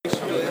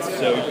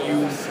So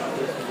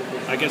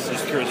I guess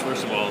just curious,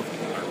 first of all,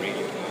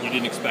 you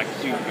didn't expect,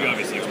 you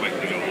obviously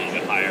expected to go a little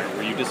bit higher.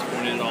 Were you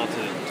disappointed at all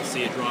to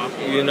see a drop?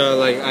 Or? You know,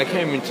 like, I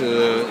came into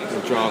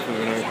the draft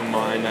with an open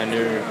mind. I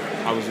knew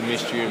I was a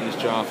mystery of this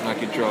draft and I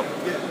could drop.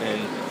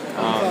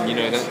 And, you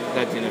know,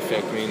 that didn't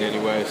affect me in any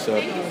way. So,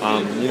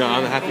 you know,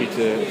 I'm happy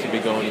to be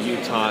going to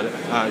Utah.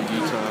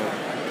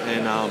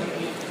 And,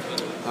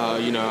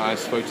 you know, I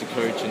spoke to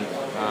Coach and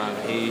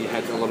he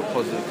had a lot of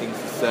positive things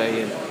to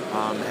say, and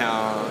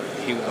how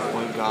he was a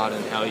point guard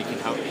and how he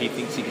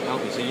thinks he can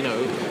help me. So, you know,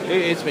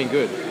 it's been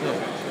good. Yeah.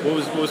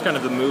 What was kind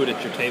of the mood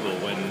at your table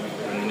when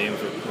the names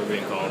were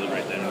being called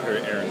right then?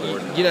 Aaron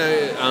Gordon. You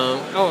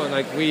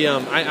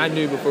know, I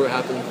knew before it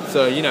happened.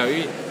 So, you know,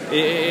 it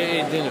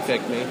didn't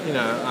affect me. You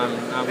know,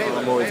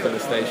 I'm always going to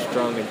stay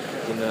strong, and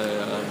you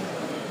know.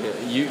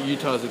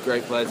 Utah's a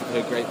great place. I've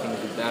heard great things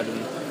with that,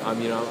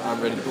 and you know, I'm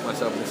ready to put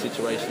myself in a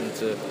situation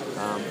to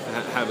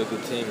have a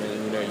good team.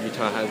 And you know,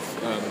 Utah has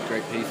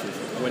great pieces.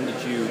 When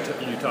did you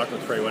talk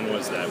with Trey? When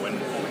was that? When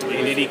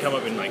did he come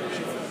up and like?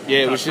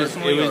 Yeah, it was just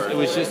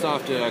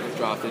after I got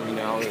drafted. You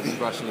know, I was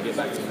rushing to get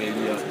back to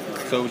media,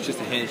 so it was just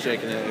a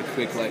handshake and a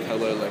quick like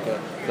hello, like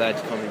a glad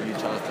to come to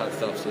Utah type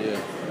stuff. So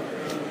yeah.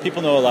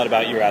 People know a lot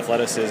about your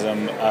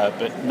athleticism,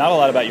 but not a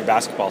lot about your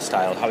basketball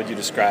style. How would you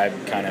describe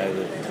kind of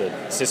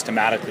the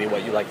systematically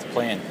what you like to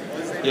play in?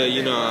 Yeah,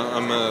 you know,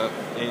 I'm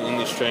in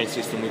this strange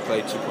system. We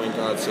play 2-point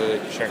guard,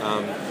 so sure.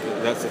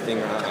 That's the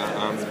thing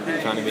I'm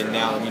kind of in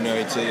now. You know,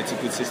 it's a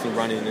good system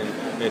running,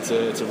 and it's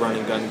a run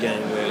and gun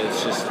game where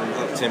it's just an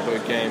up-tempo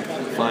game,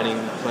 finding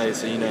plays.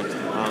 So you know,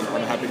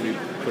 I'm happy to be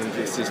put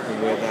into a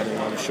system where that, and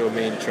I'm sure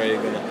me and Trey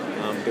are going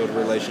to build a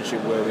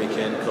relationship where we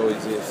can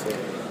coexist. So.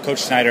 Coach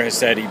Snyder has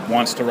said he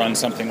wants to run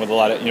something with a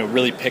lot of, you know,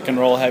 really pick and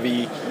roll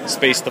heavy,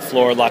 space the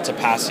floor, lots of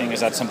passing. Is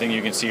that something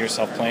you can see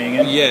yourself playing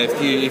in? Yeah,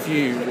 if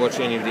you watch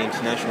any of the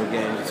international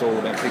games, it's all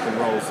about pick and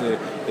rolls.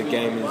 The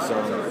game is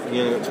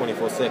you only got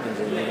 24 seconds,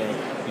 and you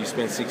know you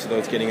spend 6 of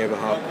those getting over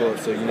half court.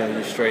 So you know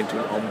you're straight into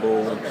an on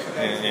ball,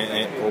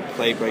 and or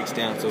play breaks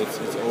down. So it's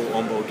all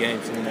on ball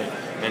games, you know.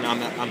 And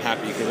I'm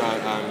happy because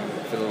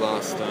for the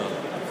last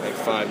like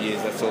 5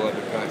 years, that's all I've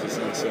been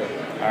practicing. So.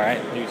 All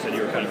right. You said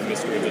you were kind of a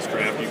mystery of this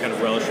draft. You're kind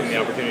of relishing the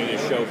opportunity to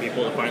show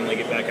people to finally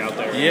get back out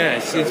there. Yeah,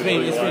 it's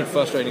been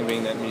frustrating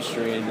being that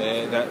mystery and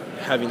that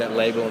having that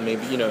label on me.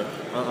 But you know,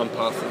 I'm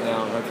past it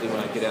now, and hopefully when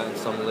I get out in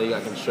some league,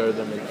 I can show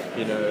them, and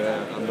you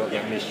know, I'm not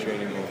that mystery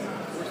anymore.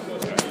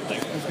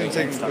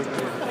 Thanks.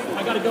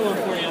 I got to go on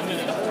for you in a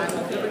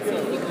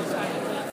minute.